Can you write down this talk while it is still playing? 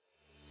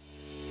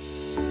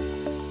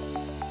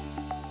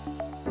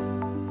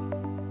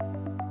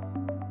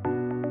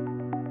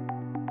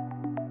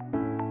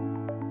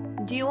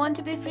Do you want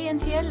to be free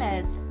and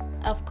fearless?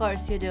 Of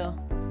course you do.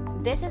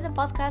 This is a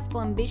podcast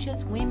for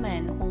ambitious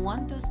women who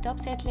want to stop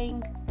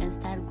settling and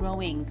start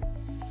growing.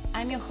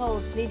 I'm your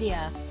host,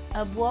 Lydia,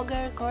 a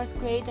blogger, course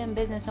creator, and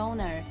business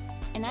owner,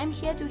 and I'm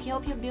here to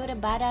help you build a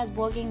badass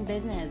blogging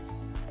business,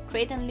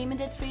 create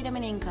unlimited freedom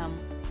and income,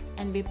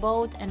 and be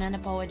bold and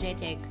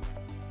unapologetic.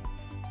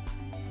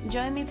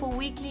 Join me for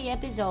weekly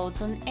episodes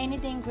on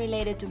anything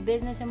related to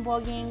business and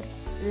blogging,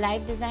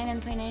 life design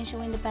and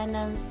financial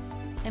independence,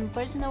 and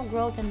personal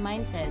growth and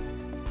mindset.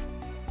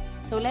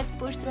 So let's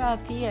push through our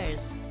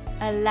fears,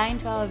 align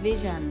to our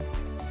vision,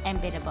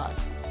 and be the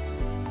boss.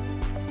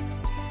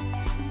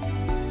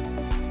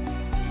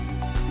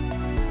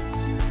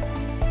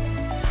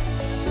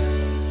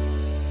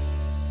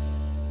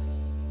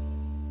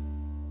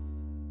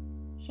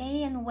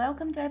 Hey, and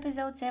welcome to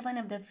episode 7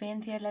 of the Free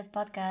and Fearless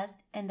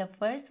podcast, and the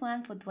first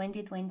one for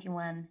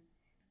 2021.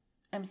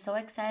 I'm so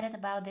excited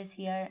about this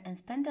year and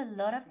spent a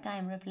lot of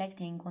time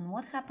reflecting on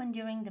what happened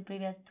during the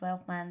previous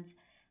 12 months,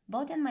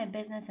 both in my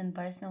business and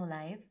personal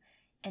life,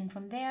 and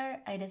from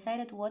there I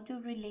decided what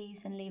to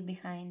release and leave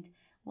behind,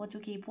 what to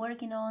keep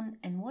working on,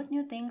 and what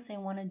new things I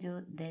want to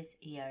do this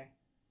year.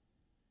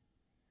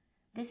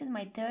 This is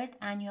my third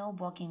annual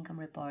blog income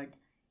report.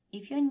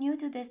 If you're new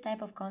to this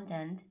type of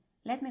content,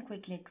 let me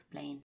quickly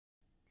explain.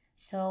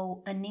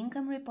 So, an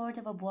income report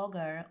of a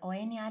blogger or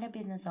any other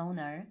business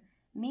owner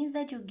means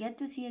that you get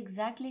to see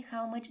exactly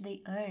how much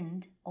they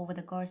earned over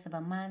the course of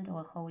a month or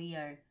a whole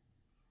year.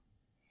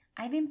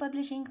 I've been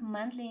publishing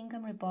monthly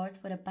income reports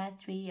for the past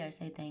 3 years,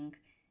 I think.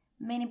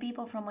 Many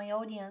people from my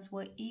audience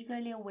were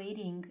eagerly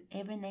awaiting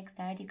every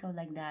next article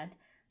like that,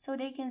 so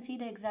they can see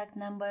the exact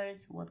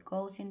numbers, what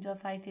goes into a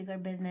 5-figure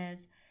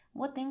business,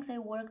 what things I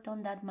worked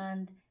on that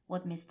month,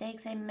 what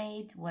mistakes I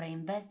made, what I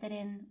invested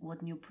in,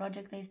 what new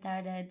project I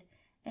started,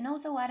 and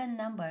also other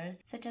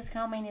numbers such as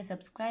how many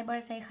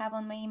subscribers I have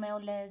on my email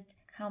list,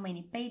 how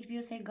many page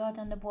views I got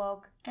on the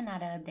blog, and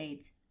other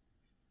updates.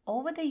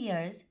 Over the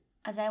years,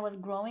 as I was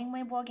growing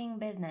my blogging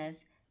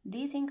business,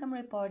 these income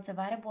reports of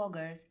other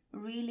bloggers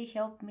really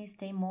helped me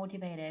stay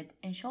motivated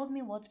and showed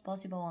me what's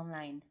possible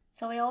online.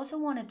 So I also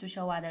wanted to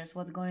show others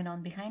what's going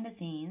on behind the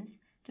scenes,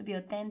 to be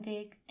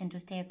authentic and to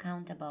stay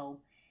accountable.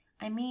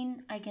 I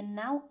mean, I can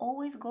now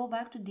always go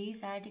back to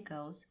these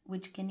articles,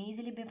 which can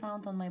easily be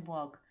found on my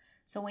blog.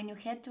 So when you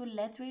head to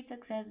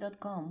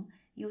letsreachsuccess.com,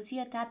 you'll see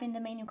a tab in the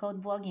menu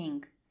called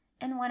blogging,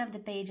 and one of the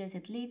pages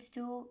it leads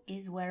to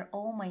is where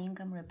all my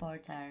income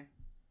reports are.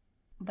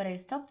 But I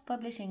stopped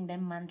publishing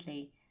them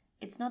monthly.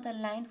 It's not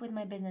aligned with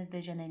my business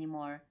vision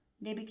anymore.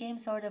 They became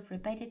sort of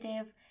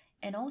repetitive,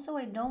 and also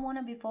I don't want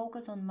to be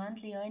focused on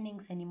monthly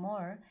earnings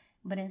anymore,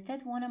 but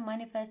instead want to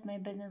manifest my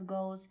business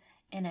goals,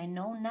 and I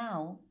know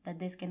now that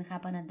this can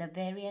happen at the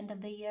very end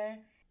of the year,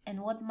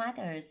 and what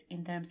matters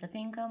in terms of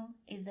income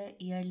is the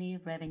yearly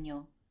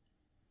revenue.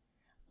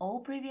 All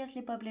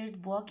previously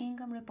published blog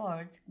income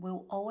reports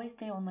will always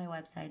stay on my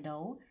website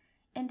though,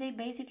 and they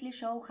basically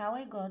show how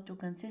I got to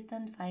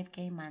consistent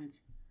 5K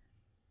months.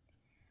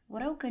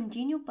 What I'll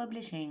continue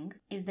publishing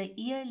is the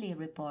yearly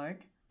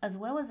report, as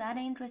well as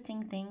other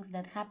interesting things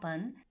that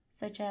happen,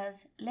 such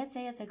as, let's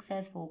say, a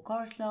successful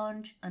course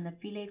launch, an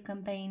affiliate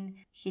campaign,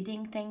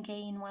 hitting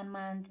 10K in 1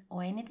 month,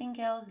 or anything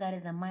else that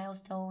is a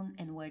milestone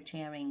and worth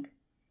sharing.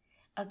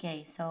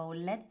 Okay, so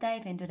let's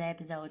dive into the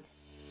episode.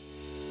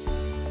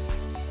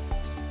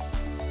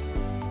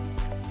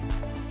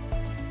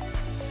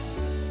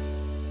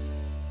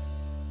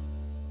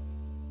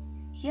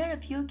 Here are a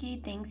few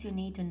key things you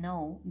need to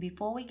know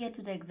before we get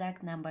to the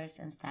exact numbers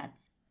and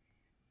stats.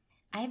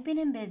 I've been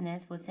in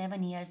business for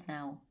 7 years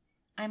now.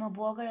 I'm a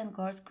blogger and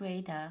course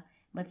creator,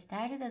 but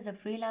started as a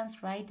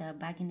freelance writer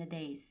back in the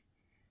days.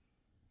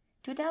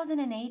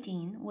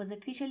 2018 was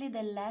officially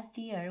the last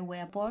year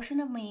where a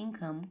portion of my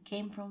income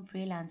came from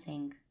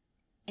freelancing.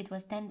 It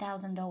was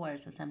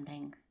 $10,000 or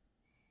something.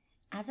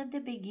 As of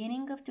the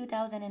beginning of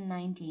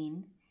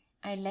 2019,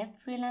 I left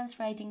freelance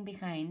writing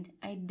behind.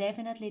 I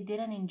definitely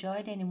didn't enjoy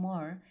it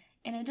anymore,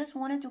 and I just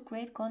wanted to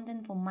create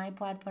content for my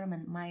platform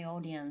and my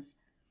audience.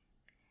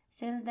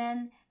 Since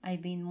then,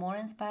 I've been more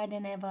inspired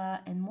than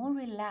ever and more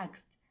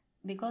relaxed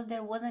because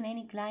there wasn't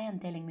any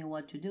client telling me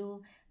what to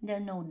do, there are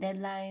no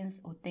deadlines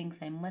or things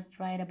I must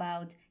write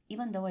about,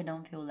 even though I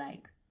don't feel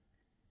like.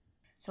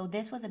 So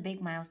this was a big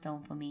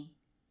milestone for me.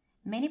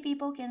 Many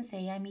people can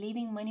say I'm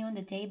leaving money on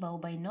the table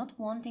by not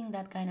wanting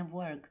that kind of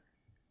work.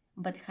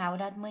 But how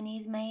that money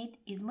is made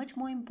is much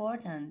more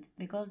important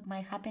because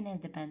my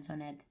happiness depends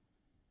on it.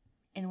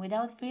 And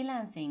without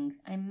freelancing,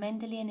 I'm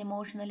mentally and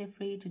emotionally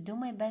free to do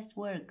my best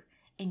work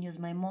and use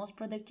my most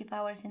productive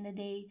hours in the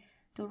day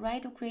to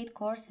write or create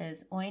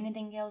courses or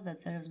anything else that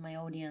serves my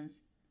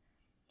audience.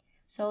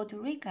 So to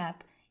recap,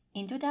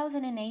 in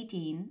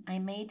 2018, I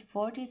made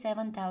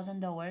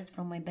 $47,000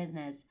 from my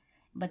business,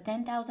 but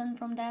 $10,000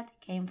 from that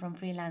came from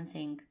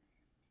freelancing.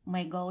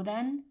 My goal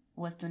then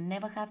was to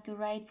never have to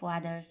write for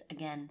others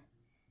again.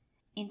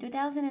 In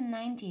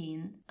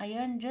 2019, I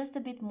earned just a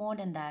bit more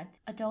than that,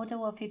 a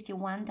total of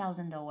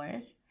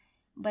 $51,000,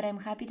 but I'm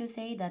happy to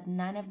say that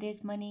none of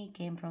this money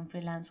came from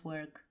freelance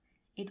work.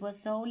 it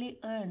was solely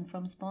earned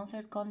from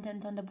sponsored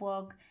content on the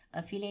blog,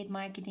 affiliate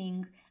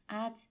marketing,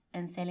 ads,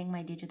 and selling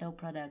my digital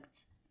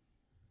products.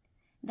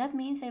 That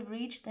means I've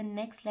reached the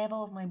next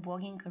level of my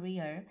blogging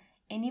career,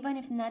 and even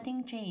if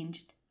nothing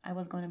changed, I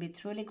was going to be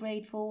truly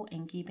grateful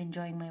and keep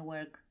enjoying my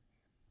work.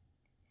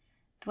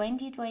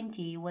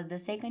 2020 was the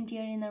second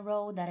year in a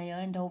row that I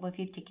earned over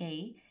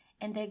 50K,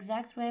 and the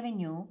exact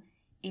revenue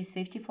is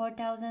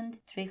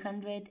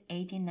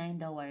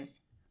 $54,389.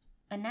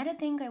 Another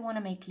thing I want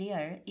to make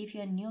clear, if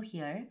you're new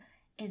here,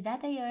 is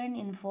that I earn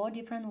in 4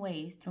 different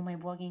ways through my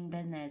blogging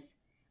business,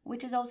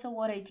 which is also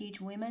what I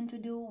teach women to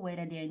do,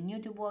 whether they are new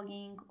to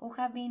blogging or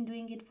have been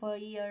doing it for a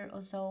year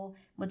or so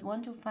but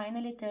want to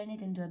finally turn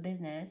it into a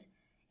business,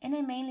 and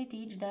I mainly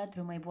teach that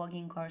through my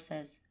blogging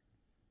courses.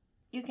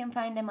 You can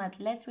find them at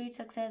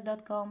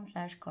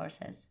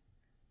letsreachsuccess.com/courses.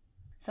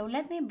 So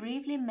let me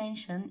briefly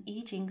mention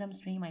each income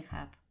stream I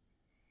have.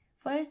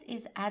 First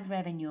is ad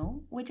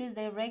revenue, which is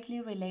directly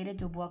related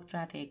to blog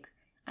traffic.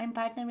 I'm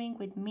partnering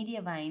with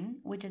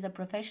Mediavine, which is a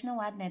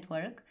professional ad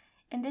network,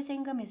 and this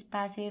income is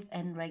passive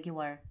and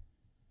regular.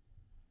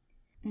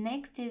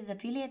 Next is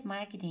affiliate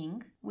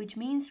marketing, which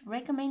means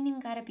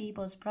recommending other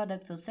people's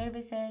products or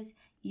services,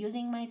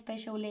 using my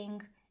special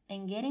link,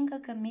 and getting a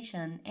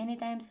commission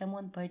anytime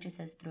someone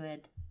purchases through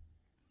it.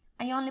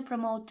 I only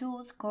promote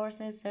tools,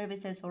 courses,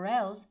 services, or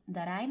else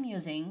that I'm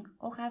using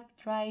or have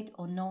tried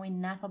or know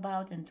enough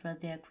about and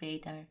trust their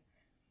creator.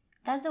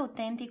 That's the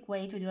authentic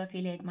way to do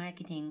affiliate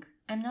marketing.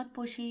 I'm not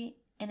pushy,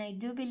 and I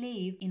do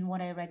believe in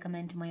what I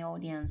recommend to my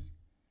audience.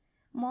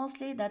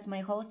 Mostly that's my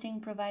hosting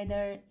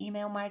provider,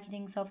 email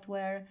marketing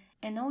software,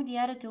 and all the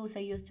other tools I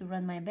use to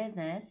run my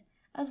business,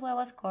 as well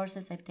as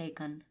courses I've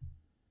taken.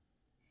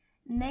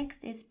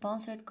 Next is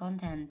sponsored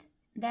content.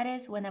 That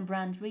is when a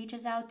brand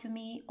reaches out to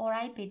me or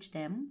I pitch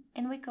them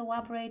and we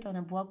cooperate on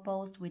a blog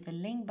post with a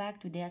link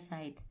back to their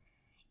site.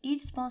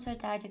 Each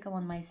sponsored article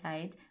on my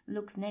site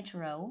looks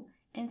natural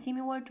and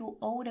similar to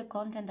all the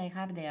content I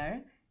have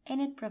there, and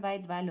it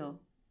provides value.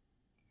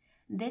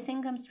 This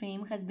income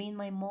stream has been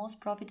my most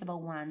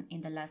profitable one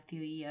in the last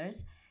few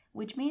years,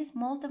 which means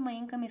most of my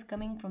income is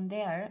coming from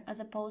there as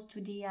opposed to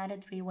the other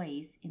 3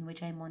 ways in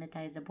which I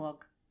monetize the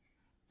blog.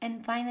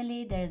 And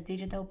finally, there's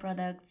digital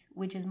products,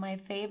 which is my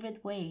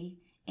favorite way,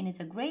 and it's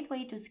a great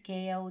way to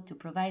scale, to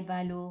provide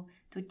value,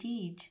 to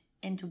teach,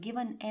 and to give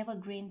an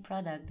evergreen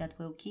product that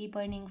will keep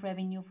earning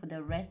revenue for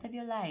the rest of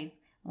your life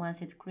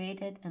once it's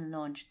created and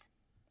launched.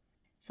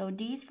 So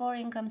these 4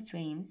 income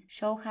streams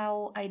show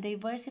how I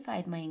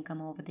diversified my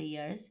income over the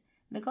years,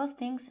 because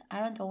things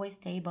aren't always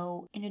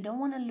stable and you don't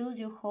want to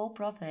lose your whole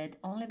profit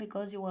only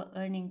because you were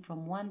earning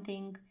from one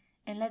thing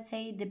and let's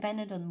say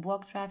depended on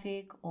blog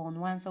traffic or on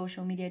one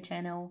social media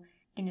channel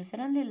and you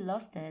suddenly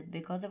lost it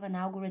because of an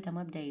algorithm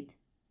update.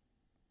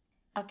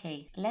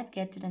 Okay, let's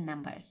get to the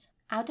numbers.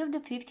 Out of the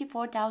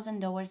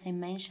 $54,000 I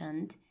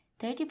mentioned,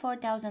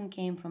 $34,000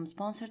 came from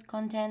sponsored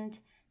content,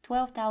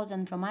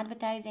 $12,000 from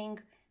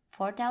advertising,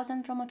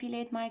 $4,000 from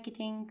affiliate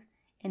marketing,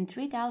 and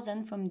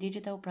 $3,000 from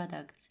digital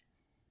products.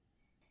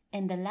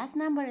 And the last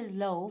number is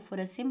low for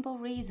the simple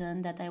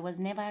reason that I was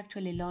never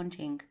actually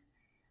launching.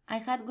 I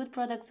had good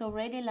products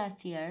already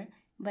last year,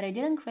 but I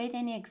didn't create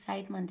any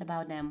excitement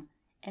about them.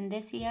 And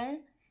this year,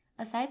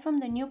 aside from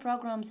the new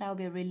programs I'll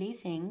be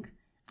releasing,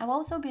 I'll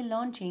also be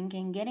launching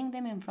and getting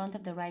them in front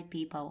of the right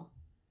people.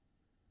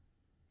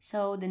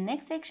 So the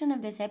next section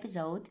of this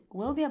episode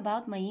will be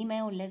about my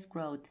email list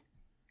growth.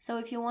 So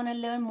if you want to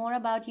learn more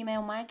about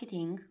email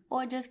marketing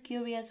or just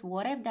curious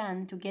what I've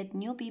done to get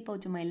new people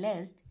to my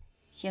list,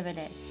 here it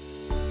is.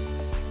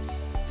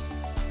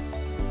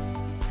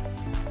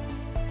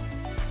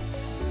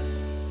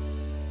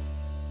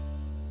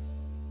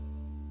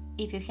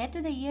 If you head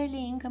to the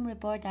yearly income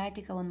report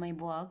article on my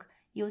blog,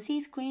 you'll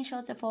see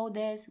screenshots of all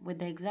this with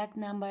the exact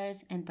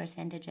numbers and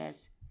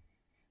percentages.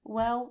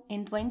 Well,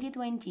 in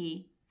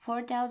 2020,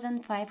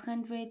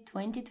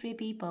 4,523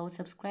 people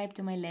subscribed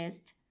to my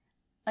list.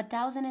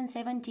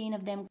 1,017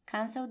 of them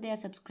cancelled their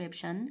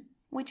subscription,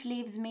 which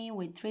leaves me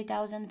with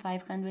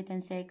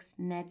 3,506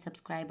 net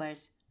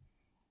subscribers.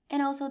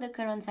 And also the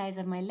current size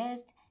of my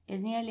list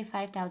is nearly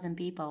 5,000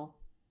 people.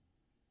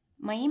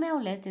 My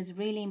email list is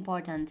really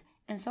important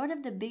and sort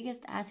of the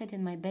biggest asset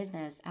in my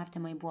business after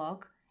my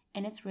blog,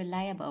 and it's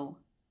reliable.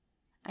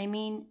 I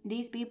mean,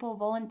 these people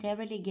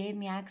voluntarily gave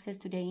me access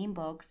to their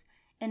inbox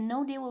and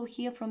know they will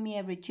hear from me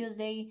every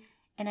Tuesday,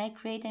 and I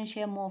create and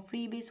share more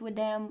freebies with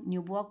them,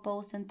 new blog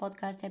posts and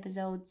podcast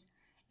episodes,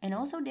 and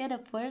also they're the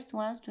first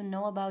ones to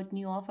know about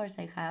new offers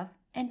I have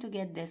and to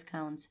get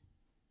discounts.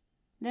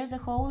 There's a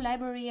whole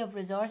library of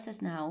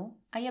resources now.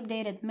 I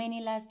updated many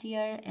last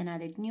year and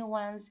added new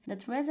ones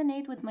that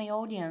resonate with my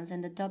audience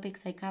and the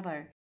topics I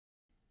cover.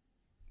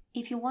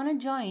 If you want to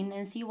join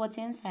and see what's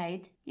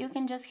inside, you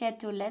can just head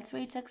to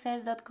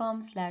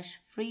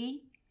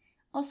letsreachsuccess.com/free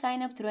or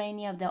sign up through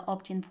any of the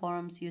opt-in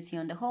forms you see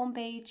on the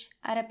homepage,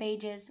 other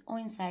pages, or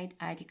inside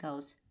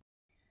articles.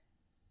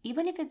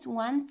 Even if it's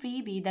one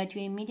freebie that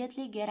you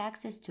immediately get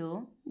access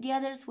to, the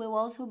others will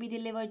also be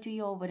delivered to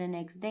you over the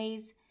next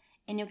days,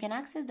 and you can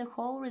access the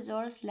whole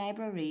resource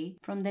library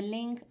from the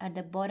link at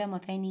the bottom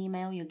of any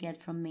email you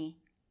get from me.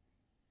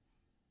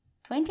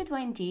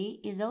 2020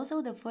 is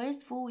also the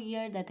first full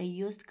year that I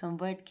used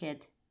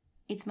ConvertKit.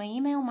 It's my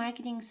email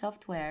marketing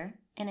software,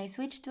 and I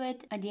switched to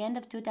it at the end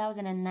of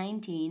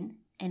 2019,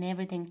 and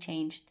everything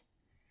changed.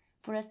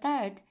 For a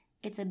start,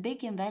 it's a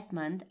big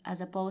investment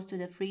as opposed to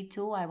the free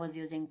tool I was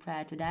using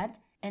prior to that,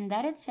 and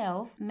that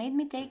itself made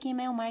me take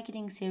email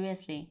marketing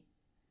seriously.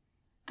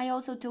 I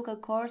also took a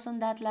course on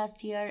that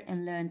last year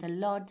and learned a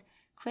lot,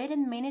 created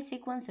many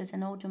sequences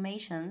and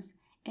automations,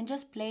 and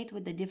just played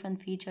with the different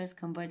features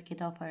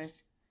ConvertKit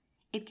offers.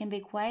 It can be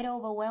quite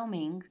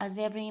overwhelming as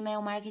every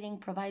email marketing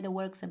provider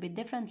works a bit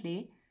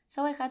differently,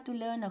 so I had to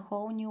learn a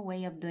whole new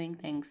way of doing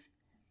things.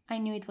 I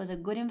knew it was a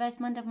good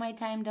investment of my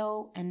time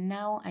though, and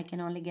now I can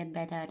only get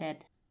better at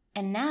it.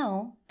 And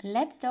now,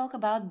 let's talk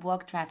about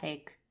blog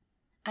traffic.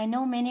 I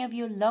know many of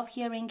you love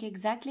hearing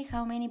exactly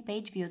how many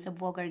page views a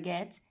blogger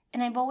gets,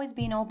 and I've always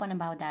been open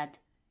about that.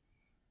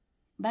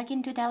 Back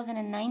in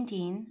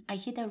 2019, I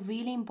hit a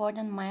really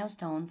important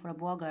milestone for a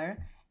blogger,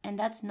 and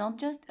that's not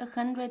just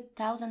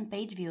 100,000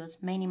 page views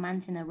many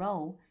months in a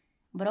row,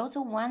 but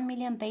also 1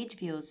 million page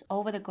views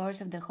over the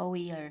course of the whole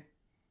year.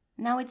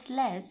 Now it's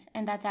less,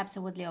 and that's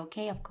absolutely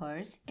okay, of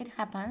course, it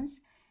happens.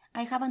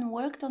 I haven't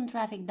worked on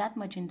traffic that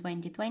much in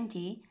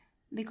 2020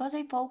 because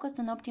I focused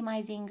on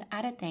optimizing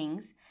other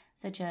things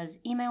such as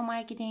email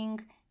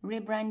marketing,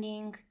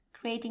 rebranding,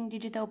 creating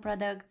digital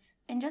products,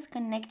 and just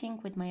connecting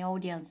with my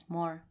audience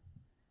more.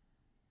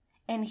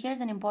 And here's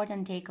an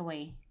important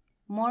takeaway.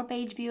 More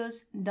page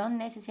views don't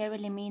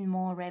necessarily mean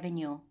more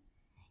revenue.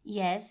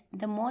 Yes,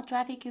 the more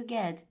traffic you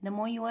get, the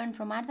more you earn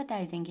from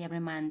advertising every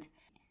month.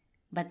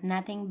 But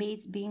nothing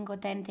beats being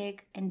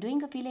authentic and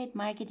doing affiliate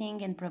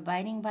marketing and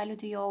providing value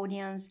to your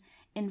audience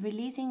and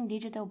releasing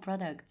digital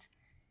products.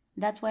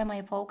 That's where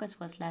my focus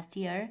was last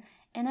year,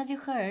 and as you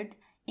heard,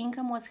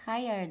 income was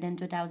higher than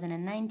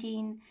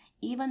 2019,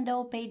 even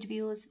though page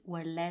views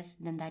were less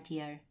than that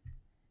year.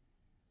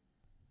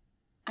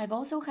 I've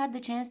also had the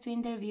chance to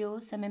interview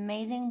some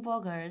amazing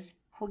bloggers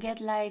who get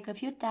like a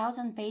few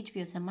thousand page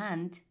views a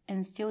month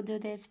and still do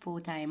this full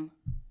time.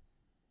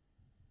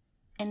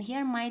 And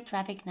here are my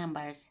traffic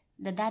numbers.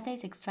 The data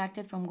is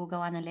extracted from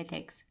Google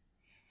Analytics.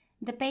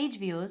 The page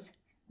views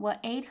were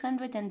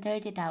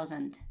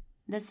 830,000.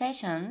 The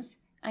sessions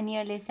are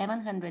nearly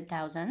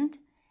 700,000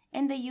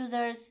 and the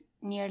users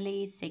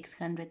nearly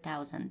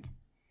 600,000.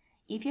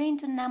 If you're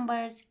into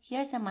numbers,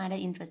 here's some other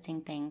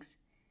interesting things.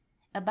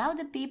 About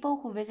the people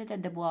who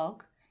visited the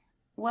blog,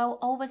 well,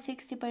 over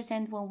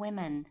 60% were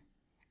women.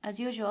 As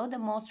usual, the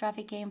most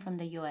traffic came from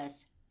the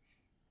US.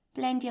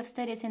 Plenty of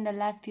studies in the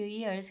last few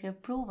years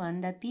have proven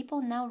that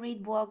people now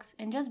read blogs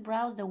and just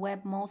browse the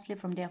web mostly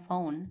from their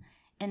phone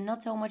and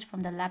not so much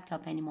from the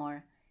laptop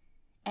anymore.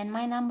 And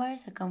my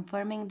numbers are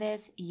confirming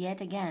this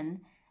yet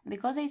again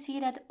because I see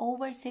that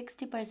over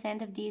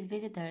 60% of these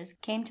visitors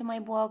came to my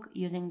blog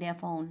using their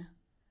phone.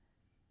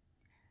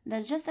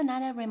 That's just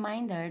another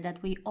reminder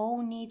that we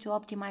all need to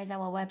optimize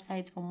our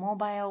websites for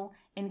mobile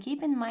and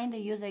keep in mind the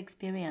user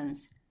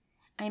experience.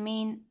 I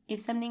mean,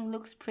 if something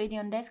looks pretty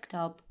on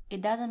desktop,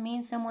 it doesn't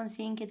mean someone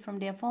seeing it from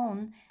their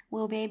phone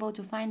will be able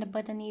to find the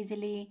button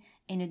easily,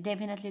 and you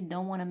definitely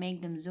don't want to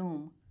make them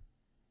zoom.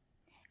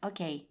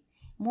 Okay,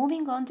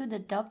 moving on to the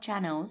top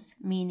channels,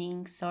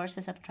 meaning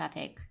sources of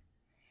traffic.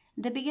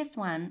 The biggest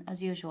one,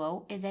 as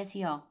usual, is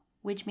SEO,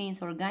 which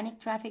means organic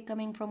traffic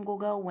coming from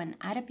Google when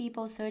other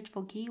people search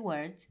for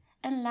keywords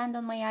and land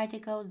on my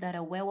articles that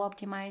are well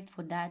optimized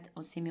for that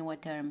or similar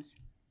terms.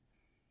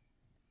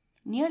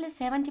 Nearly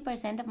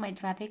 70% of my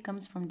traffic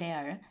comes from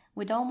there,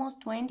 with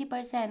almost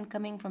 20%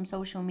 coming from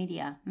social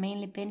media,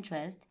 mainly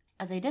Pinterest,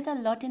 as I did a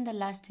lot in the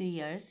last 2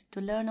 years to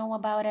learn all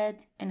about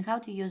it and how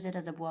to use it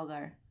as a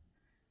blogger.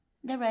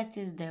 The rest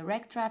is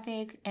direct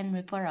traffic and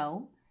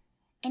referral,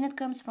 and it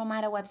comes from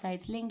other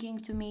websites linking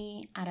to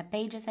me, other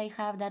pages I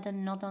have that are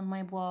not on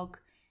my blog,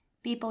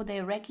 people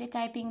directly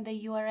typing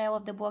the URL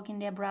of the blog in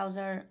their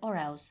browser, or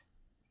else.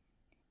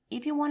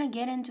 If you want to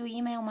get into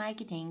email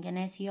marketing and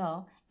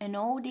SEO and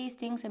all these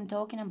things I'm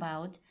talking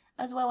about,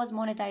 as well as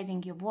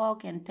monetizing your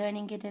blog and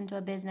turning it into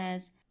a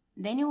business,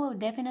 then you will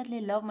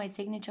definitely love my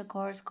signature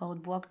course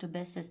called Blog to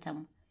Biz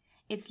System.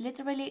 It's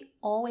literally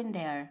all in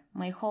there,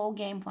 my whole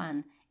game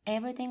plan,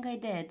 everything I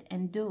did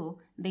and do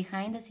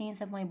behind the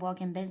scenes of my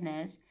blog and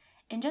business,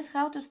 and just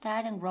how to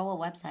start and grow a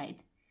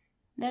website.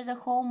 There's a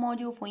whole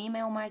module for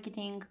email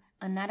marketing,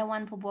 another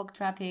one for blog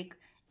traffic,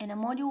 and a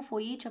module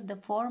for each of the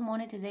 4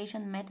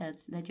 monetization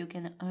methods that you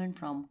can earn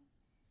from.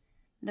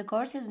 The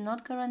course is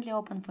not currently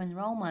open for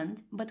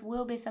enrollment, but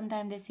will be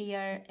sometime this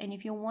year, and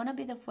if you want to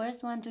be the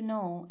first one to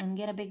know and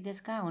get a big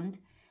discount,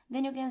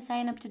 then you can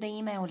sign up to the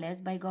email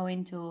list by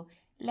going to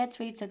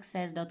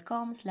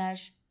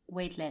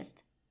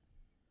letsreachsuccess.com/waitlist.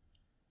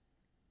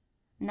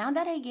 Now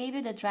that I gave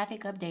you the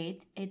traffic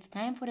update, it's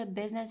time for the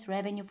business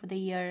revenue for the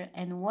year,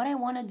 and what I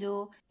want to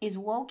do is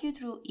walk you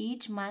through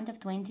each month of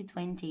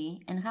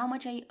 2020 and how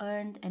much I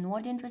earned and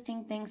what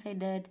interesting things I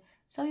did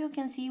so you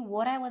can see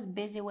what I was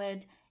busy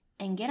with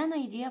and get an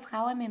idea of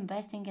how I'm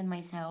investing in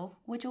myself,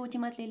 which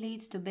ultimately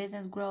leads to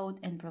business growth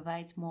and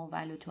provides more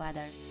value to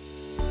others.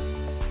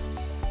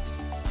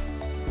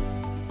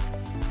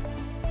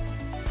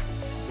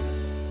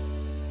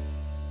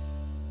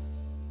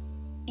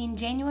 In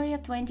January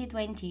of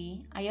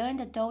 2020, I earned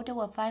a total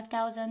of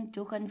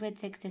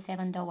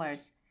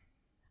 $5,267.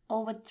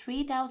 Over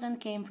 $3,000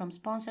 came from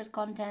sponsored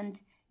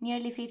content,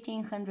 nearly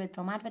 $1,500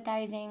 from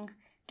advertising,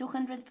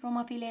 $200 from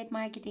affiliate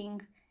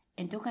marketing,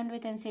 and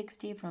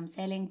 $260 from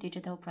selling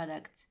digital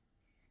products.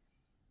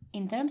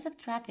 In terms of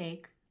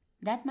traffic,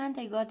 that month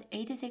I got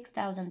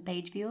 86,000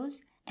 page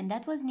views, and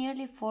that was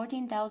nearly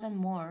 14,000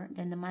 more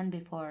than the month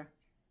before.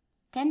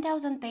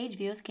 10,000 page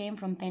views came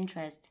from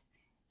Pinterest,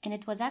 and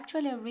it was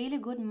actually a really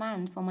good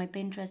month for my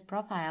Pinterest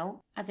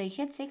profile, as I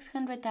hit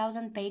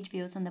 600,000 page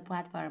views on the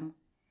platform.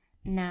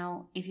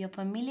 Now, if you're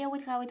familiar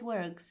with how it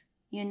works,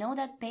 you know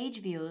that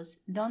page views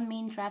don't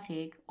mean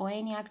traffic or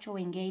any actual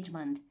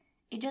engagement.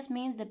 It just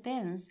means the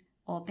pins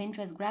or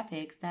Pinterest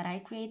graphics that I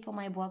create for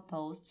my blog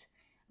posts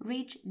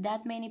reach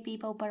that many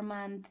people per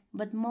month,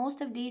 but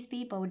most of these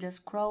people just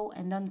scroll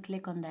and don't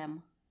click on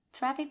them.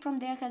 Traffic from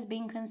there has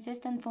been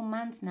consistent for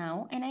months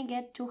now, and I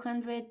get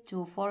 200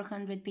 to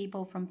 400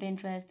 people from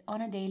Pinterest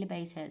on a daily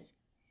basis.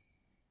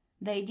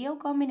 The ideal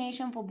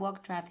combination for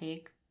blog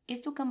traffic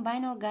is to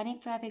combine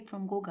organic traffic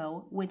from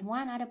Google with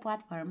one other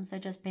platform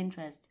such as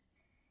Pinterest.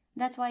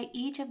 That's why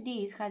each of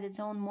these has its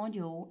own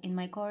module in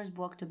my course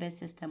Blog to Biz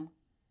system.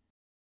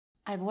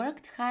 I've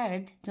worked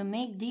hard to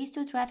make these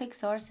two traffic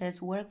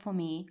sources work for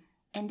me,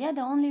 and they're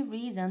the only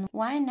reason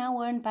why I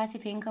now earn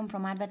passive income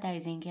from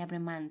advertising every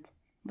month.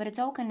 But it's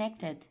all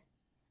connected.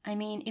 I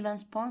mean, even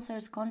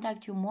sponsors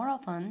contact you more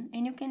often,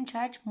 and you can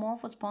charge more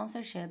for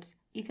sponsorships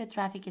if your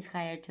traffic is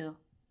higher too.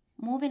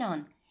 Moving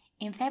on.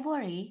 In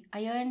February,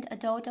 I earned a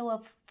total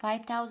of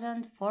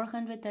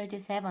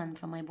 $5,437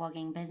 from my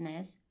blogging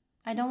business.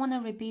 I don't want to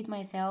repeat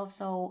myself,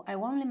 so I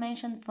won't only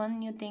mention fun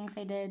new things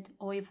I did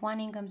or if one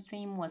income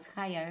stream was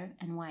higher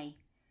and why.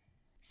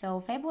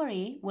 So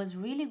February was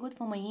really good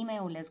for my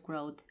email list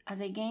growth, as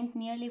I gained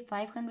nearly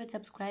 500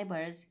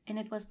 subscribers, and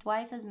it was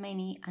twice as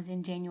many as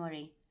in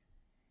January.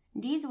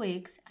 These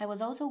weeks, I was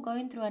also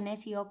going through an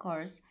SEO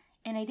course,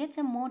 and I did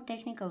some more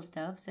technical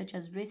stuff such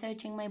as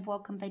researching my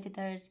blog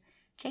competitors,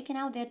 checking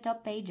out their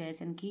top pages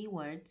and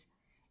keywords,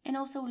 and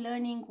also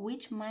learning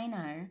which mine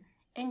are,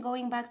 and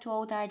going back to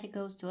old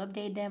articles to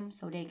update them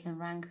so they can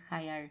rank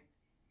higher.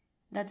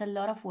 That's a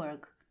lot of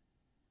work.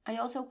 I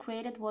also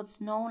created what's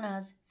known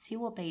as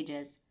SEO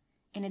pages,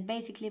 and it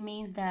basically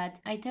means that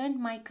I turned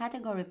my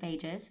category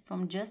pages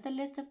from just a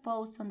list of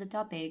posts on the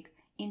topic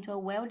into a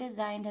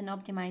well-designed and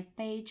optimized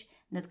page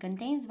that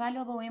contains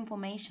valuable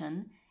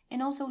information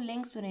and also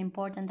links to the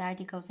important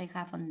articles I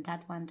have on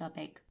that one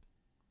topic.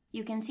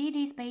 You can see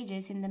these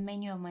pages in the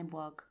menu of my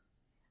blog.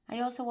 I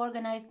also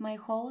organized my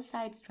whole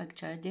site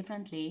structure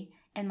differently,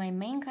 and my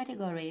main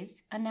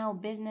categories are now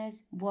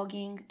business,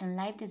 blogging, and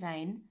live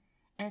design,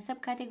 and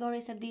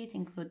subcategories of these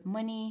include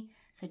money,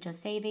 such as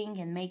saving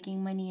and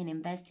making money and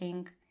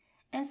investing,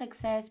 and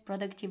success,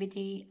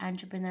 productivity,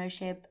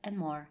 entrepreneurship, and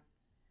more.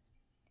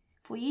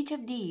 For each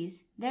of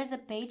these, there's a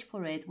page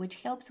for it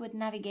which helps with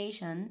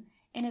navigation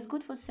and is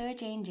good for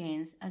search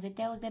engines as it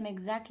tells them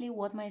exactly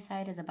what my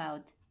site is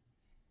about.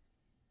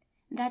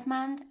 That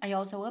month, I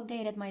also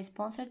updated my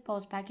sponsored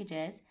post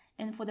packages,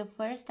 and for the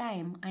first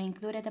time, I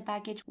included a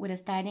package with a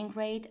starting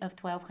rate of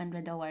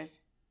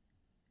 $1,200.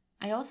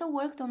 I also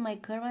worked on my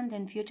current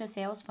and future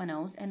sales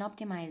funnels and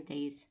optimized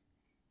these.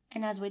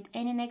 And as with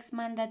any next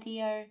month that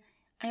year,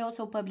 I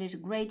also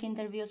published great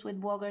interviews with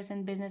bloggers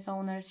and business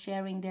owners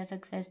sharing their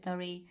success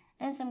story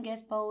and some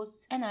guest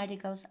posts and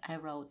articles I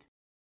wrote.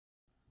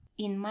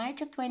 In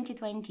March of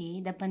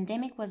 2020, the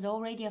pandemic was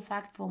already a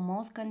fact for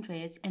most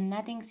countries and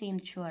nothing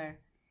seemed sure.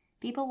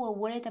 People were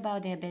worried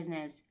about their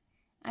business.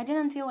 I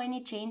didn't feel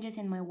any changes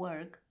in my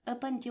work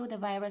up until the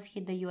virus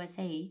hit the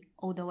USA,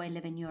 although I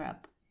live in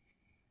Europe.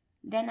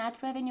 Then ad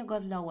revenue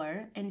got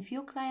lower, and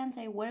few clients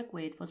I work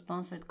with for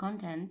sponsored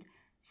content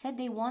said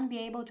they won't be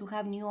able to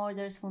have new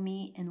orders for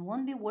me and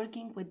won't be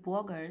working with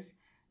bloggers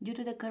due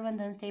to the current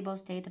unstable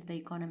state of the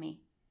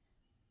economy.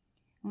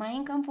 My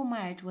income for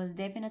March was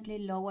definitely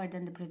lower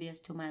than the previous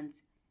 2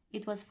 months.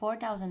 It was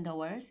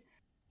 $4,000,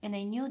 and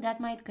I knew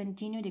that might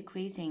continue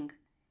decreasing,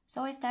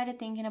 so I started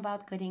thinking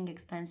about cutting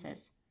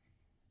expenses.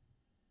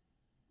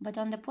 But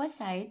on the plus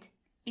side,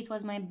 it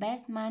was my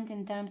best month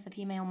in terms of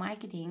email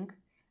marketing,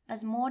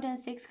 as more than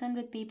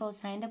 600 people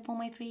signed up for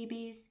my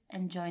freebies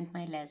and joined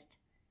my list.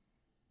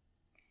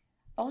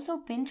 Also,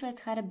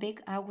 Pinterest had a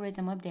big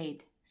algorithm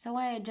update, so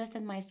I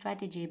adjusted my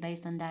strategy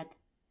based on that.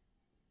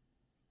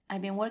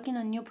 I've been working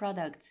on new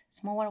products,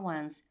 smaller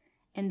ones,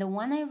 and the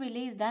one I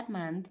released that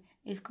month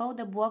is called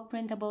the Blog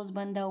Printables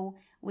Bundle,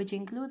 which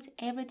includes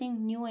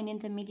everything new and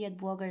intermediate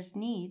bloggers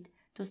need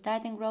to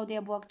start and grow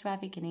their blog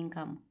traffic and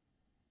income.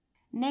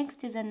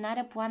 Next is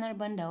another planner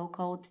bundle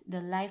called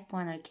the Life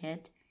Planner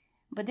Kit,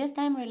 but this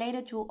time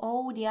related to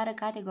all the other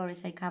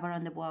categories I cover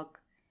on the blog.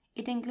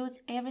 It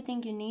includes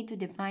everything you need to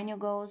define your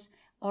goals,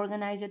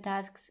 organize your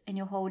tasks and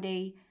your whole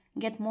day,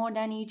 get more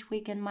done each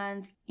week and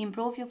month,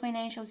 improve your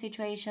financial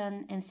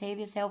situation, and save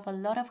yourself a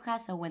lot of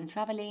hassle when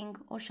traveling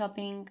or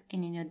shopping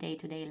and in your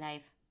day-to-day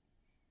life.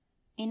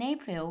 In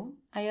April,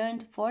 I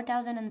earned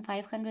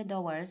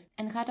 $4,500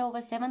 and had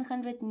over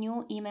 700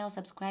 new email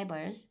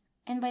subscribers,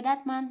 and by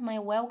that month my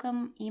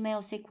welcome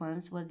email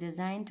sequence was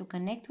designed to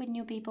connect with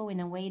new people in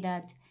a way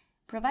that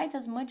provides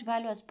as much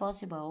value as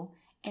possible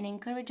and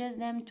encourages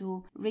them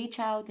to reach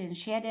out and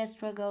share their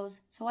struggles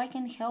so I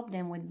can help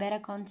them with better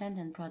content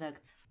and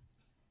products.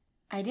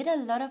 I did a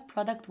lot of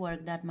product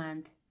work that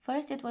month.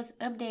 First, it was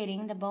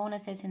updating the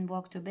bonuses in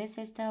Walk2Biz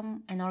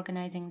system and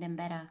organizing them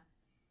better.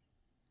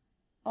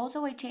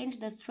 Also, I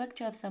changed the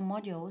structure of some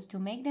modules to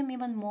make them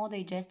even more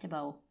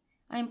digestible.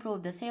 I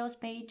improved the sales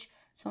page,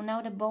 so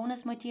now the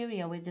bonus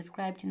material is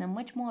described in a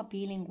much more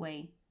appealing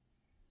way.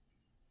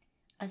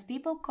 As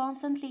people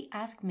constantly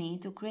ask me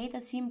to create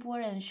a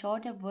simpler and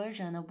shorter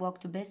version of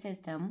Walk2Biz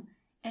system,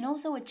 and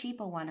also a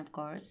cheaper one of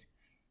course,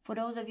 for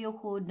those of you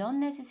who don't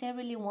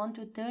necessarily want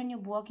to turn your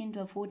blog into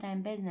a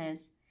full-time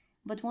business,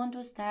 but want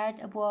to start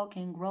a blog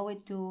and grow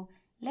it to,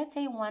 let's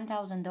say,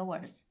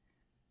 $1,000,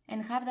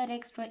 and have that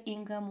extra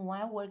income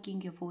while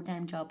working your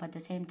full-time job at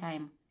the same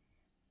time.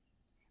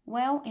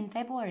 Well, in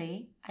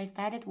February, I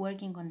started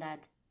working on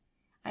that.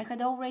 I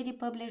had already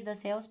published the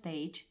sales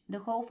page, the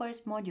whole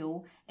first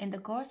module, and the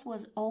course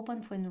was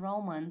open for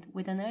enrollment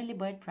with an early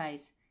bird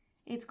price.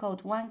 It's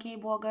called 1K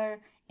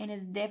Blogger and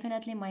is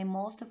definitely my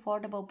most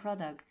affordable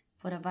product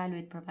for the value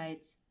it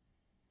provides.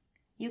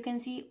 You can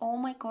see all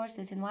my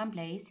courses in one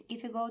place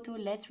if you go to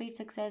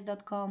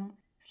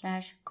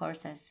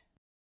letsreachsuccess.com/courses.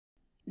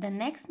 The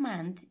next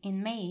month,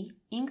 in May,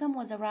 income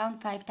was around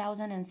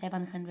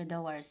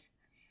 $5,700.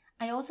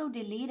 I also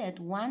deleted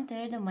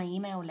 1/3 of my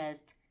email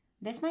list.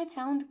 This might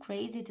sound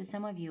crazy to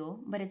some of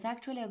you, but it's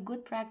actually a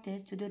good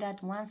practice to do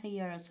that once a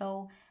year or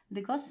so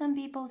because some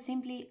people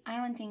simply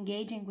aren't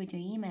engaging with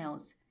your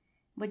emails,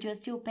 but you're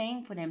still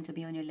paying for them to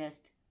be on your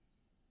list.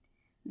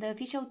 The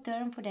official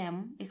term for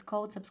them is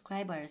called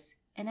subscribers,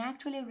 and I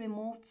actually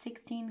removed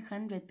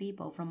 1,600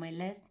 people from my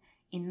list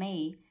in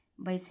May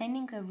by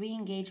sending a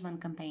re-engagement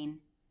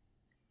campaign.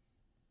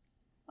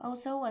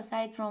 Also,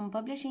 aside from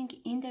publishing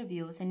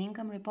interviews and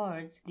income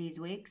reports these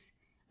weeks,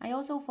 I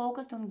also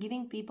focused on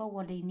giving people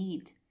what they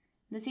need.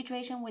 The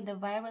situation with the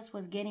virus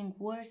was getting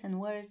worse and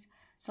worse,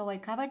 so I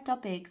covered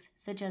topics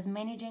such as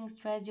managing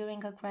stress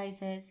during a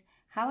crisis,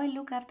 how I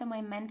look after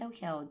my mental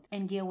health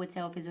and deal with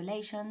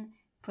self-isolation,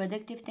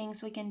 productive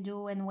things we can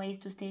do and ways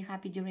to stay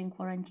happy during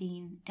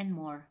quarantine, and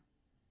more.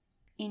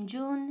 In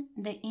June,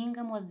 the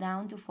income was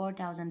down to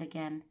 $4,000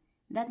 again.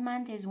 That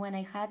month is when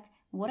I had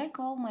what I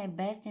call my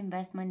best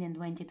investment in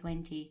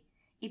 2020.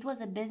 It was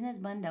a business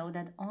bundle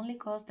that only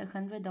cost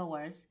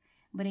 $100,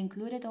 but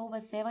included over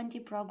 70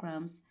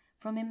 programs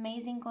from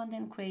amazing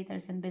content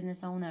creators and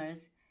business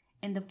owners,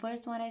 and the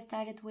first one I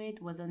started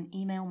with was on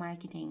email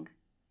marketing.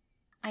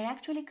 I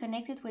actually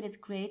connected with its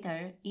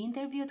creator,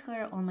 interviewed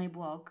her on my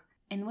blog,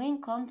 and we're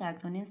in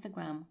contact on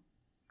Instagram.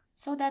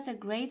 So that's a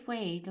great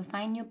way to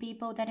find new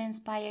people that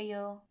inspire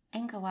you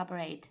and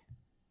collaborate.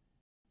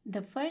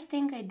 The first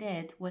thing I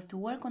did was to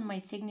work on my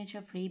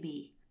signature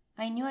freebie.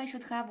 I knew I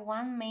should have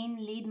one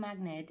main lead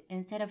magnet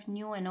instead of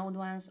new and old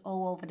ones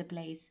all over the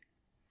place.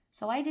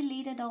 So I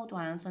deleted old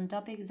ones on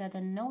topics that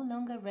are no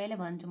longer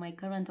relevant to my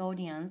current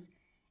audience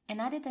and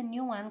added a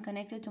new one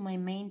connected to my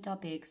main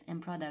topics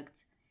and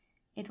products.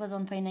 It was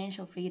on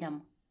financial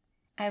freedom.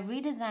 I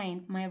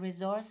redesigned my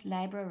resource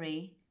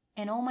library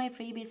and all my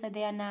freebies are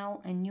there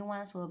now and new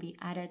ones will be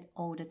added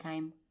all the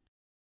time.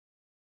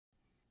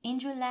 In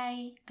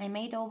July, I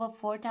made over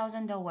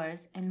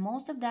 $4,000 and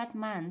most of that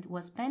month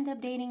was spent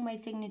updating my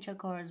signature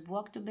course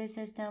Walk2Biz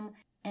system,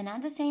 and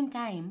at the same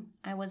time,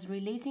 I was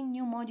releasing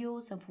new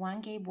modules of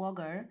 1K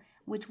Blogger,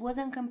 which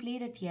wasn't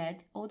completed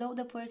yet, although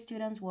the first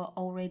students were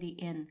already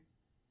in.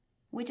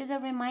 Which is a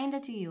reminder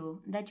to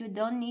you that you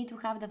don't need to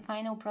have the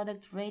final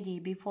product ready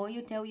before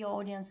you tell your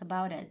audience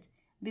about it,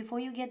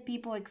 before you get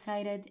people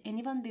excited, and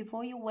even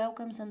before you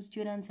welcome some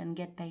students and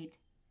get paid.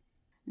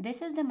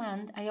 This is the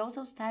month I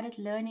also started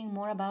learning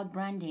more about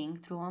branding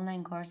through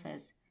online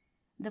courses.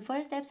 The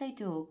first steps I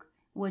took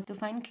were to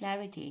find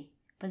clarity,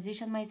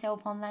 position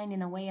myself online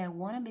in a way I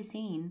want to be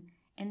seen,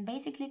 and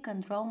basically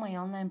control my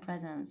online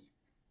presence.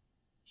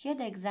 Here are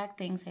the exact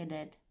things I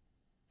did.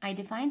 I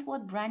defined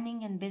what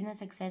branding and business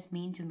success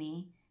mean to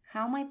me,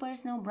 how my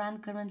personal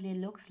brand currently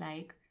looks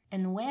like,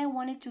 and where I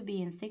want it to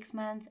be in 6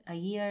 months, a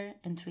year,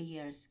 and 3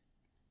 years.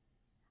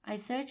 I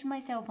searched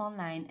myself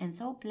online and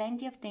saw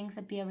plenty of things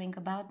appearing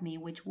about me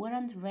which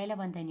weren't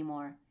relevant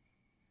anymore,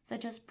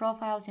 such as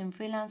profiles in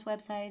freelance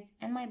websites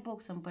and my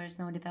books on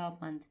personal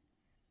development.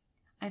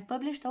 I've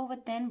published over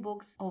 10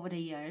 books over the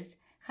years,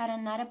 had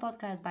another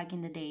podcast back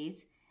in the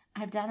days.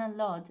 I've done a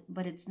lot,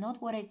 but it's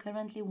not what I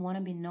currently want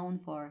to be known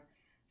for,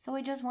 so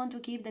I just want to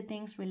keep the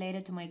things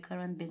related to my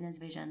current business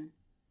vision.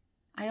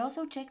 I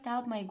also checked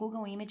out my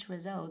Google image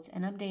results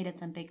and updated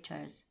some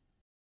pictures.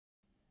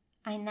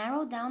 I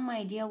narrowed down my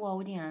ideal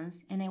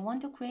audience and I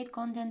want to create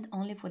content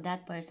only for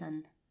that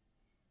person.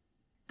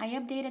 I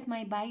updated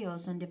my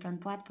bios on different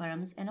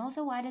platforms and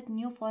also added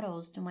new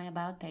photos to my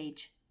About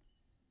page.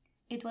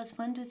 It was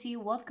fun to see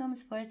what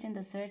comes first in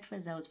the search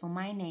results for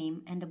my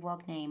name and the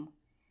blog name.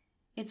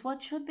 It's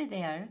what should be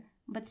there,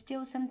 but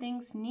still some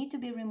things need to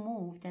be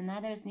removed and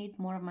others need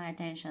more of my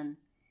attention.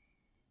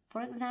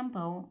 For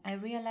example, I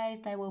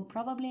realized I will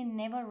probably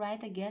never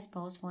write a guest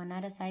post for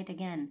another site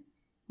again,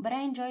 but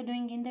I enjoy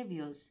doing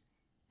interviews.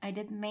 I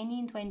did many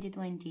in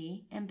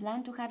 2020 and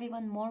plan to have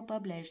even more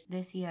published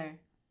this year.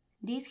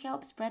 This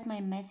helps spread my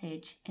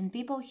message and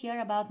people hear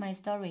about my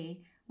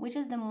story, which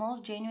is the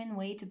most genuine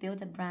way to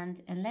build a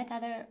brand and let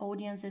other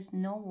audiences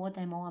know what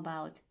I'm all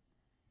about.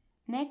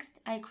 Next,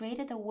 I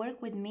created a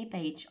Work With Me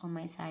page on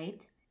my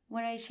site,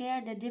 where I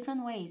share the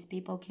different ways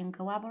people can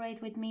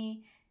collaborate with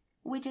me,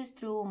 which is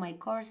through my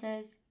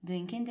courses,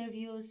 doing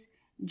interviews,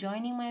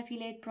 joining my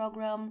affiliate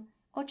program,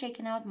 or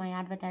checking out my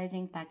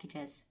advertising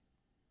packages.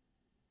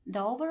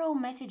 The overall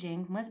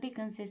messaging must be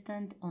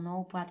consistent on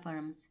all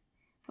platforms.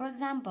 For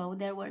example,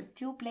 there were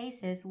still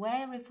places where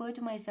I refer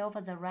to myself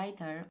as a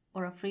writer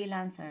or a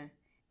freelancer,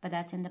 but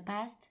that's in the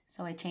past,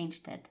 so I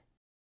changed it.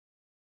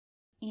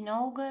 In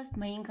August,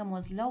 my income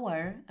was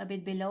lower, a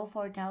bit below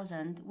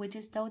 4,000, which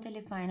is totally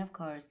fine, of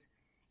course,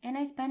 and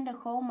I spent the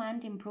whole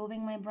month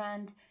improving my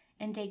brand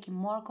and taking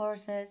more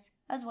courses,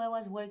 as well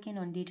as working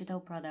on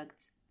digital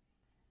products.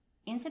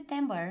 In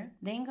September,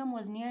 the income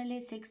was nearly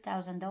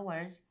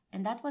 $6,000,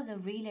 and that was a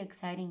really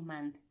exciting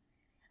month.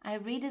 I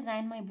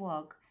redesigned my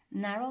blog,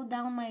 narrowed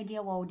down my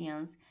ideal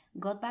audience,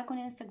 got back on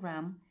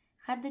Instagram,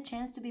 had the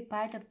chance to be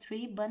part of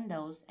 3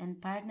 bundles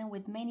and partner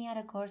with many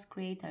other course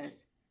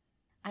creators.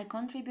 I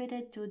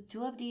contributed to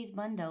 2 of these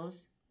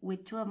bundles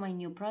with 2 of my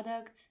new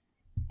products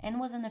and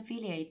was an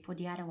affiliate for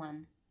the other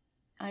one.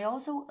 I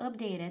also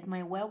updated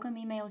my welcome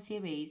email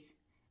series,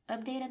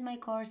 updated my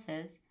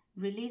courses,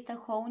 released a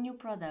whole new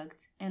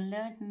product, and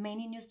learned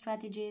many new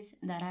strategies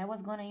that I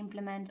was gonna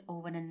implement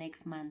over the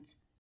next months.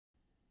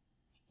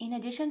 In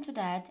addition to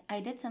that, I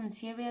did some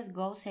serious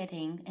goal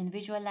setting and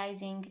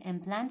visualizing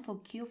and planned for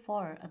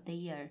Q4 of the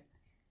year.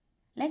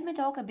 Let me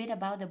talk a bit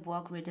about the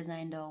blog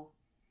redesign though.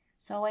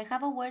 So I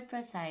have a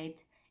WordPress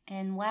site,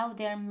 and while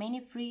there are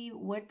many free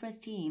WordPress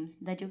themes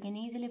that you can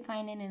easily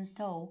find and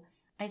install,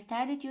 I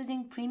started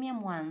using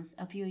premium ones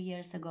a few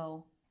years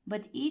ago.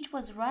 But each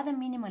was rather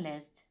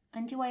minimalist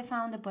until I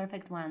found the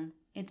perfect one.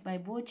 It's by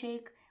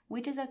Bluechick,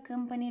 which is a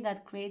company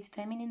that creates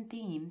feminine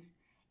themes,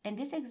 and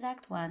this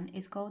exact one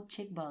is called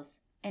ChickBoss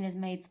and is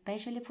made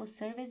specially for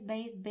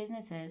service-based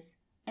businesses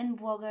and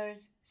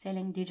bloggers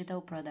selling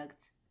digital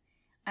products.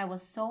 I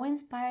was so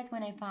inspired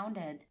when I found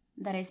it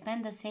that I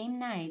spent the same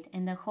night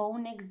and the whole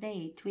next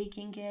day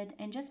tweaking it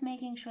and just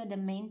making sure the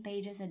main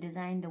pages are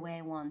designed the way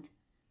I want.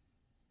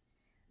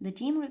 The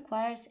team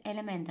requires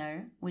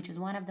Elementor, which is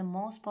one of the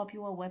most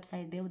popular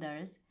website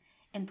builders,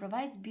 and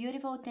provides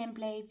beautiful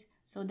templates,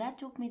 so that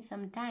took me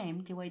some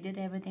time till I did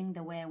everything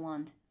the way I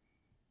want.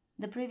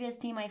 The previous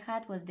team I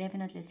had was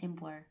definitely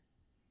simpler.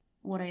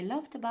 What I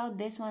loved about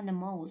this one the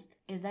most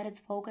is that its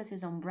focus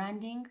is on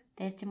branding,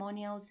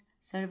 testimonials,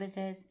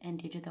 services, and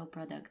digital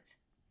products.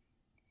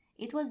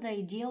 It was the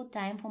ideal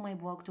time for my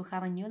blog to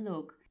have a new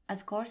look,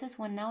 as courses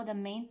were now the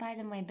main part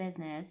of my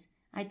business.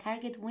 I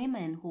target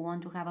women who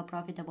want to have a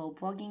profitable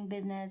blogging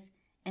business,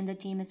 and the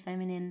team is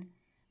feminine.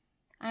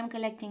 I'm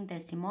collecting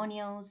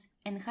testimonials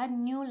and had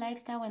new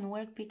lifestyle and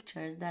work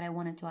pictures that I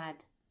wanted to add.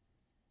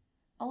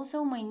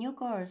 Also, my new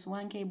course,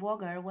 1K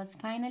Blogger, was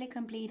finally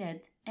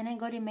completed and I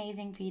got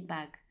amazing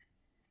feedback.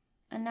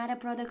 Another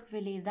product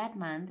released that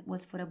month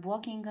was for the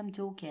Blog Income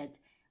Toolkit,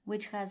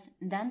 which has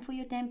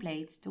done-for-you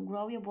templates to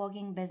grow your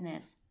blogging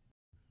business.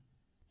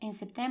 In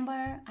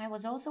September, I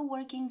was also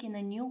working in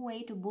a new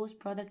way to boost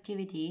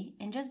productivity,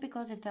 and just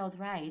because it felt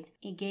right,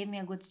 it gave me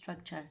a good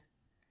structure.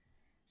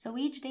 So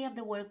each day of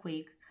the work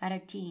week had a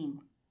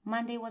theme.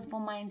 Monday was for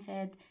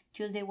mindset,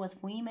 Tuesday was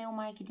for email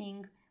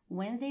marketing,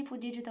 Wednesday for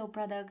digital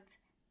products,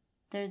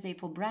 Thursday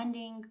for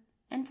branding,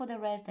 and for the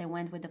rest I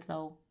went with the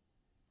flow.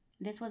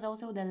 This was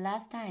also the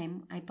last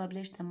time I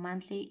published a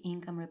monthly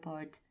income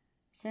report.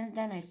 Since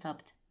then I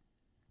stopped.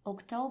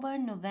 October,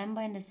 November,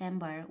 and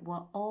December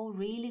were all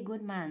really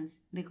good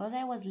months because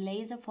I was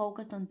laser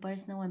focused on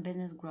personal and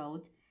business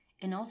growth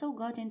and also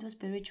got into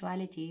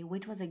spirituality,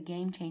 which was a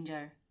game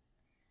changer.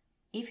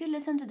 If you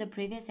listen to the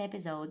previous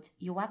episode,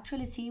 you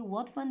actually see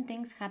what fun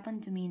things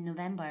happened to me in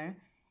November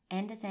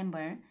and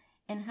December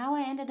and how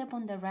I ended up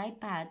on the right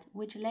path,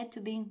 which led to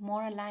being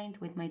more aligned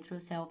with my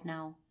true self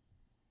now.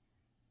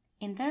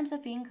 In terms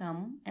of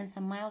income and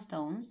some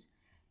milestones,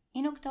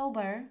 in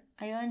October,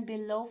 I earned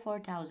below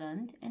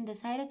 4,000 and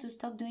decided to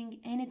stop doing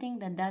anything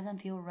that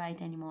doesn't feel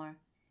right anymore.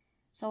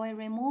 So I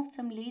removed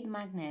some lead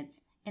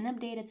magnets and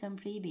updated some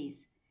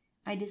freebies.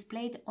 I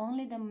displayed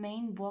only the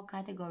main blog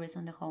categories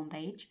on the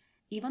homepage,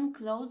 even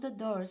closed the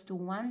doors to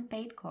one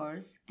paid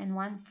course and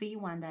one free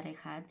one that I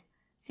had,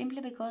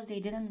 simply because they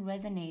didn't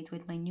resonate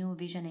with my new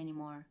vision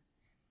anymore.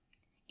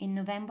 In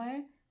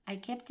November, I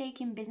kept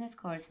taking business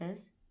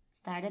courses,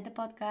 started the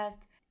podcast,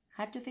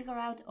 had to figure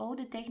out all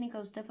the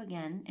technical stuff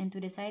again and to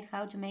decide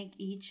how to make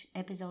each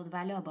episode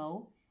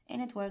valuable,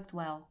 and it worked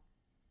well.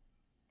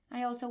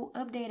 I also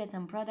updated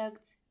some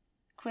products,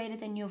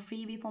 created a new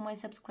freebie for my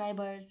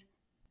subscribers,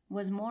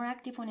 was more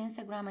active on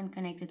Instagram and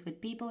connected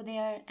with people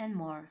there, and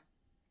more.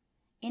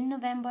 In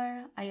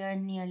November, I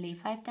earned nearly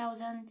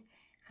 5,000,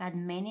 had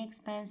many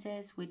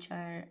expenses which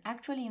are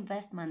actually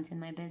investments in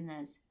my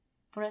business.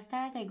 For a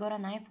start, I got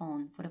an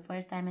iPhone for the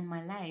first time in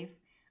my life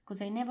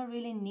because I never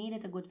really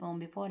needed a good phone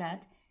before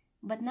that,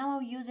 but now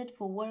I'll use it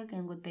for work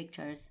and good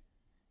pictures.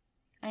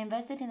 I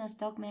invested in a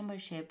stock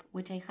membership,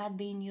 which I had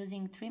been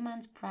using 3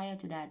 months prior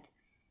to that.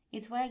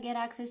 It's where I get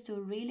access to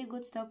really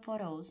good stock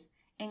photos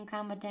and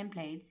Canva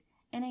templates,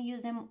 and I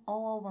use them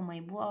all over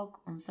my blog,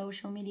 on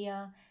social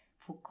media,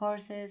 for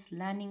courses,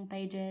 landing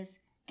pages,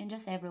 and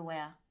just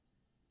everywhere.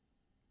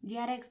 The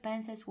other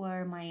expenses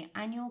were my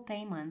annual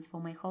payments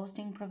for my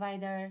hosting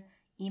provider,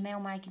 email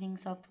marketing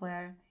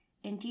software,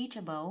 and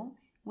Teachable,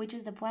 which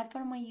is the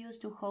platform I use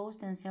to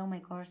host and sell my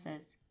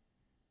courses.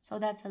 So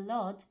that's a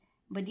lot,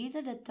 but these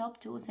are the top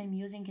tools I'm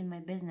using in my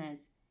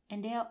business,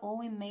 and they are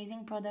all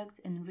amazing products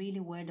and really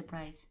worth the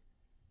price.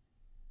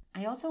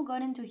 I also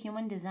got into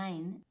human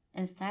design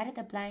and started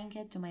applying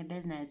it to my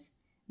business,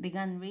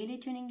 began really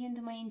tuning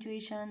into my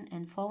intuition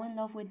and fall in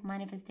love with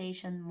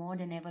manifestation more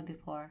than ever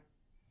before.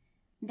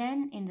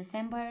 Then, in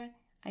December,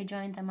 I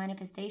joined a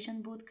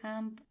manifestation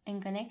bootcamp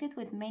and connected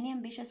with many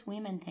ambitious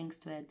women thanks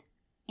to it.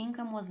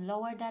 Income was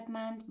lower that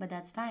month, but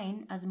that's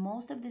fine as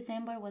most of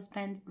December was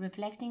spent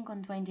reflecting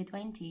on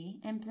 2020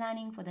 and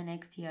planning for the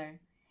next year.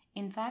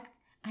 In fact,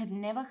 I've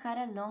never had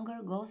a longer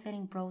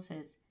goal-setting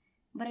process,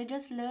 but I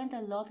just learned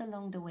a lot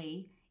along the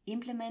way,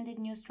 implemented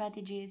new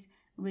strategies,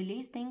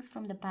 released things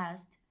from the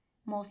past,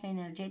 mostly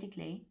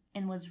energetically,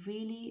 and was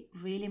really,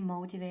 really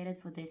motivated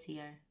for this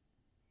year.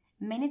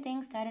 Many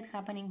things started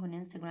happening on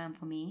Instagram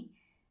for me.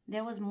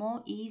 There was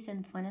more ease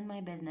and fun in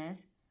my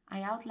business.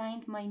 I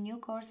outlined my new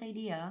course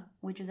idea,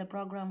 which is a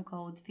program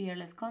called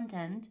Fearless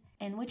Content,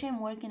 and which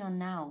I'm working on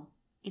now.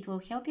 It will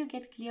help you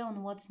get clear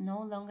on what's no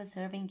longer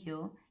serving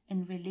you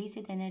and release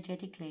it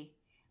energetically,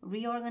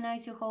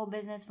 reorganize your whole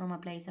business from a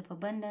place of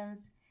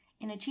abundance,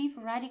 and achieve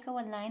radical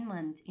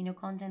alignment in your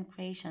content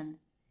creation.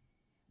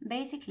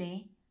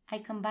 Basically, I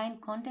combine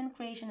content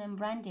creation and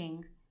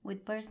branding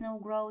with personal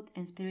growth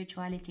and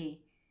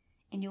spirituality,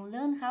 and you'll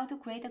learn how to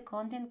create a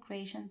content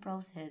creation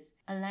process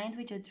aligned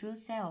with your true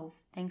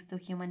self thanks to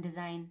human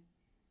design.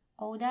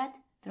 All that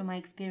through my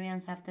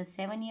experience after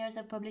 7 years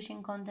of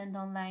publishing content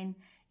online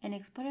and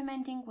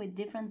experimenting with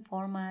different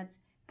formats,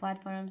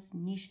 platforms,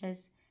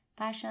 niches,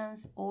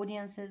 passions,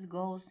 audiences,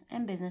 goals,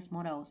 and business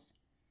models.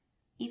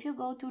 If you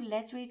go to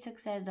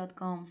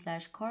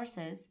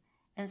letsreachsuccess.com/courses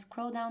and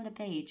scroll down the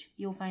page,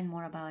 you'll find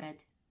more about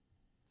it.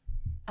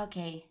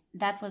 Okay,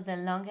 that was the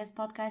longest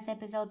podcast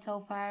episode so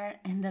far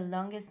and the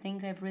longest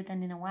thing I've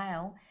written in a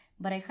while,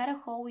 but I had a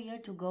whole year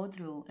to go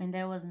through and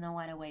there was no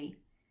other way.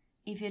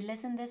 If you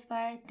listened this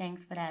far,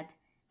 thanks for that.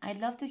 I'd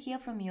love to hear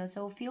from you,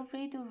 so feel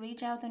free to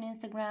reach out on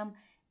Instagram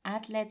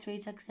at Let's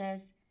Reach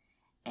Success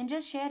and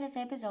just share this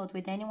episode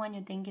with anyone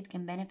you think it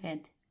can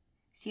benefit.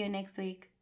 See you next week.